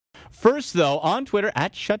First, though, on Twitter,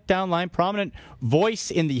 at ShutdownLine, prominent voice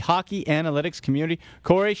in the hockey analytics community,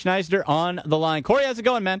 Corey Schneider on the line. Corey, how's it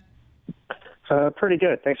going, man? Pretty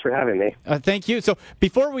good. Thanks for having me. Thank you. So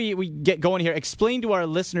before we get going here, explain to our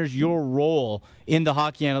listeners your role in the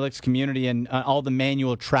hockey analytics community and all the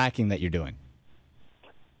manual tracking that you're doing.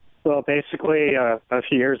 Well, basically, a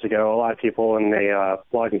few years ago, a lot of people in the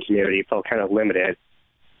blogging community felt kind of limited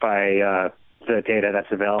by the data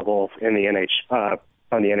that's available in the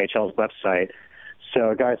on the NHL's website.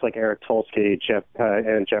 So guys like Eric Tulsky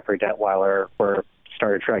and Jeffrey Detweiler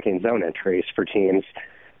started tracking zone entries for teams,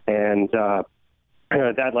 and that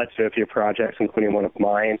led to a few projects, including one of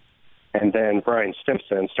mine. And then Brian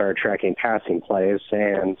Stimpson started tracking passing plays,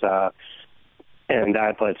 and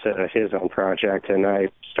that led to his own project, and I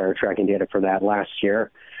started tracking data for that last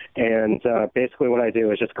year. And basically what I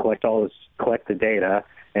do is just collect the data,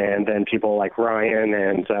 and then people like Ryan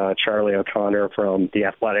and Charlie O'Connor from The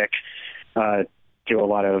Athletic do a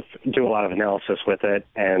lot of analysis with it,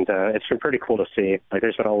 and it's been pretty cool to see. Like,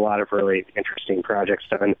 there's been a lot of really interesting projects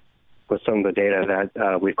done with some of the data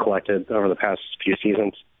that we've collected over the past few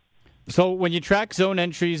seasons. So when you track zone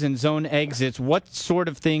entries and zone exits, what sort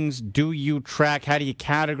of things do you track? How do you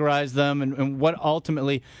categorize them? And what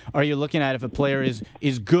ultimately are you looking at if a player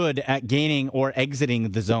is good at gaining or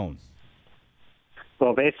exiting the zone?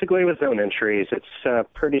 Well, basically with zone entries, it's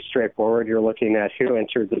pretty straightforward. You're looking at who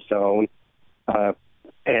entered the zone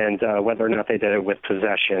and whether or not they did it with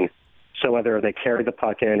possession. So whether they carried the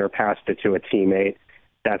puck in or passed it to a teammate,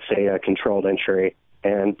 that's a controlled entry.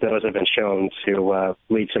 And those have been shown to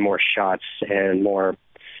lead to more shots and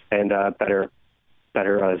better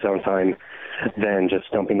zone time than just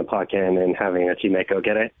dumping the puck in and having a teammate go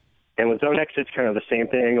get it. And with zone exits, kind of the same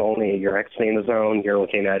thing. Only you're exiting the zone. You're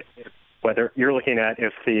looking at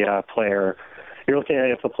if the player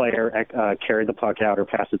carried the puck out or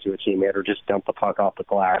passed it to a teammate or just dumped the puck off the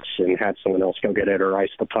glass and had someone else go get it or ice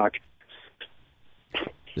the puck.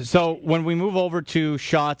 So when we move over to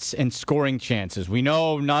shots and scoring chances, we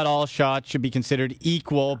know not all shots should be considered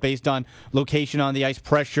equal based on location on the ice,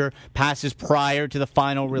 pressure, passes prior to the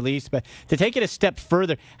final release. But to take it a step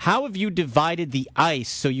further, how have you divided the ice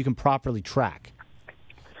so you can properly track?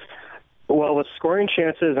 Well, with scoring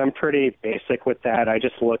chances, I'm pretty basic with that. I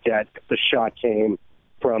just look at if the shot came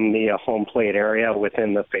from the home plate area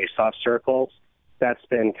within the face-off circles. That's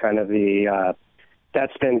been kind of the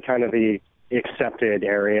accepted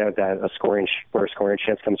area that where a scoring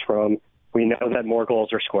chance comes from. We know that more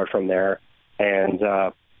goals are scored from there, and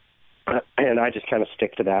I just kind of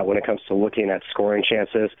stick to that when it comes to looking at scoring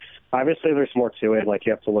chances. Obviously, there's more to it. Like,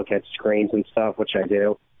 you have to look at screens and stuff, which I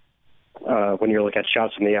do when you look at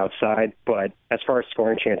shots from the outside. But as far as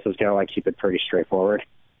scoring chances go, I keep it pretty straightforward.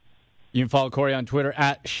 You can follow Corey on Twitter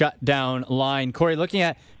at ShutdownLine. Corey, looking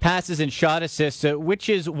at passes and shot assists, which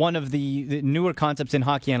is one of the newer concepts in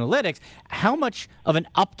hockey analytics, how much of an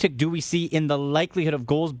uptick do we see in the likelihood of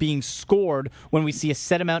goals being scored when we see a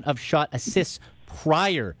set amount of shot assists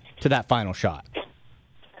prior to that final shot?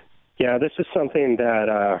 Yeah, this is something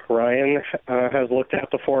that Ryan has looked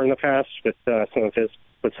at before in the past with some of his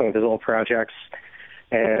old projects,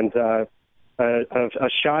 and a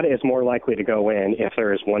shot is more likely to go in if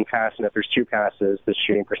there is one pass, and if there's two passes, the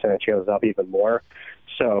shooting percentage goes up even more.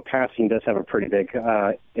 So passing does have a pretty big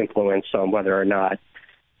influence on whether or not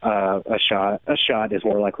a shot is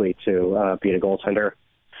more likely to beat a goaltender.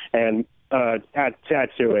 And to add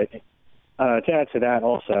to that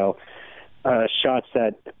also, shots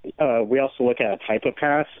that we also look at a type of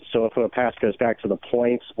pass. So if a pass goes back to the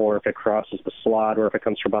points, or if it crosses the slot, or if it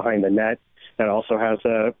comes from behind the net, that also has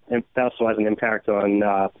an impact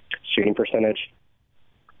on shooting percentage.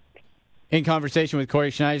 In conversation with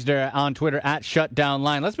Corey Schneider on Twitter at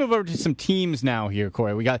ShutdownLine. Let's move over to some teams now here,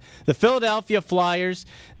 Corey. We got the Philadelphia Flyers.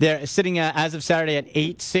 They're sitting as of Saturday at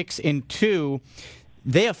 8-6-2.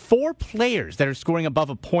 They have 4 players that are scoring above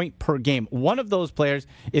a point per game. One of those players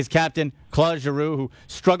is captain Claude Giroux, who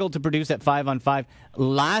struggled to produce at 5-on-5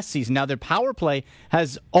 last season. Now, their power play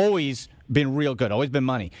has always been real good, always been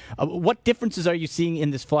money. What differences are you seeing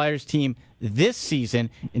in this Flyers team this season?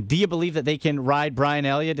 And do you believe that they can ride Brian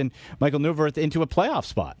Elliott and Michael Neuwirth into a playoff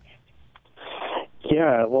spot?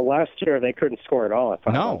 Yeah, well, last year they couldn't score at all at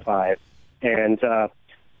 5-on-5.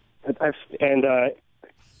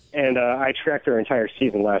 And I tracked their entire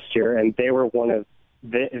season last year, and they were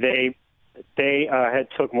they had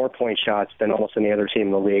took more point shots than almost any other team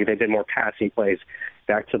in the league. They did more passing plays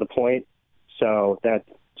back to the point, so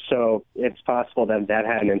it's possible that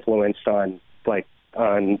had an influence on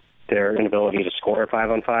their inability to score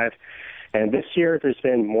 5-on-5. And this year, there's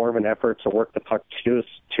been more of an effort to work the puck to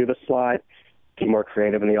the slot. be more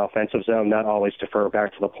creative in the offensive zone, not always defer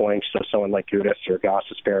back to the point, so someone like Gudis or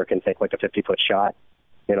Gostisbehere can take like a 50-foot shot,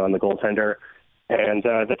 on the goaltender. And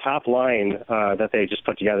the top line that they just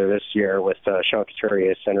put together this year with Sean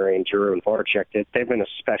Couturier centering Giroux and Voracek, they've been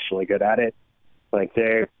especially good at it. Like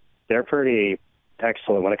they're pretty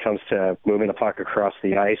excellent when it comes to moving the puck across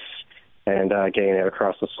the ice and getting it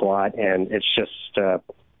across the slot. And it's just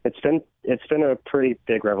it's been a pretty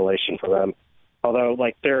big revelation for them. Although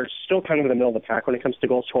like they're still kind of in the middle of the pack when it comes to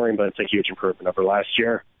goal scoring, but it's a huge improvement over last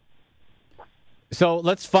year. So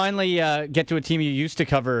let's finally get to a team you used to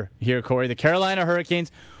cover here, Corey. The Carolina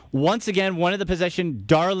Hurricanes, once again, one of the possession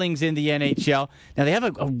darlings in the NHL. Now, they have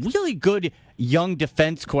a really good young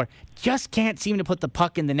defense core. Just can't seem to put the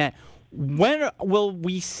puck in the net. When will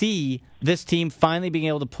we see this team finally being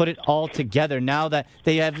able to put it all together now that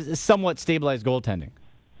they have somewhat stabilized goaltending?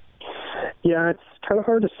 Yeah, it's kind of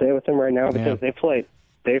hard to say with them right now because they've played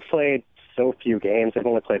so few games. They've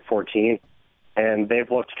only played 14. And they've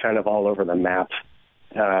looked kind of all over the map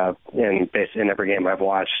in every game I've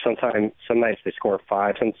watched. Some nights they score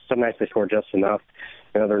 5, some nights they score just enough,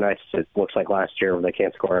 and other nights it looks like last year where they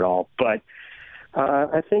can't score at all. But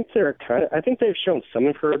I think they've shown some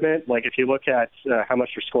improvement. Like if you look at how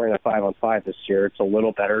much they're scoring at 5-on-5 this year, it's a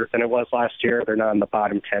little better than it was last year. They're not in the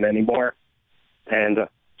bottom 10 anymore, and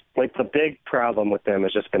like the big problem with them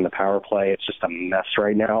has just been the power play. It's just a mess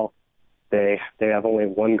right now. They have only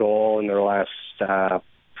one goal in their last 5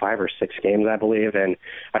 or 6 games, I believe, and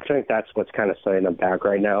I think that's what's kind of setting them back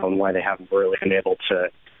right now and why they haven't really been able to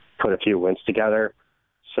put a few wins together.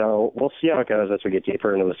 So we'll see how it goes as we get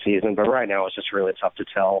deeper into the season, but right now it's just really tough to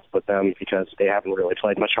tell with them because they haven't really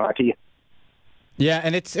played much hockey. Yeah,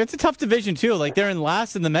 and it's a tough division, too. Like, they're in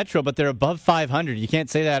last in the Metro, but they're above 500. You can't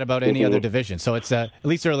say that about any other division. So it's, at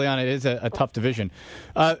least early on, it is a tough division.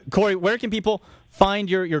 Corey, where can people find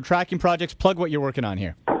your tracking projects? Plug what you're working on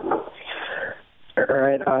here. All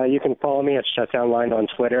right. You can follow me at Shutdown Line on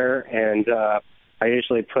Twitter, and I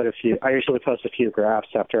usually post a few graphs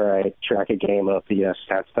after I track a game of the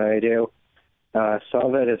stats that I do. Some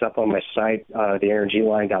of it is up on my site,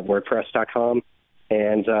 theenergyline.wordpress.com.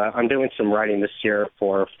 And I'm doing some writing this year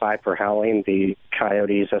for Five for Howling, the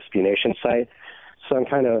Coyotes SB Nation site. So I'm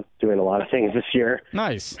kind of doing a lot of things this year.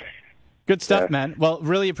 Nice. Good stuff, man. Well,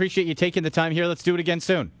 really appreciate you taking the time here. Let's do it again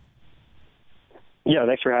soon. Yeah,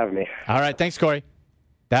 thanks for having me. All right, thanks, Corey.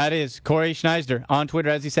 That is Corey Schneider on Twitter,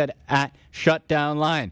 as he said, at Shutdown Line.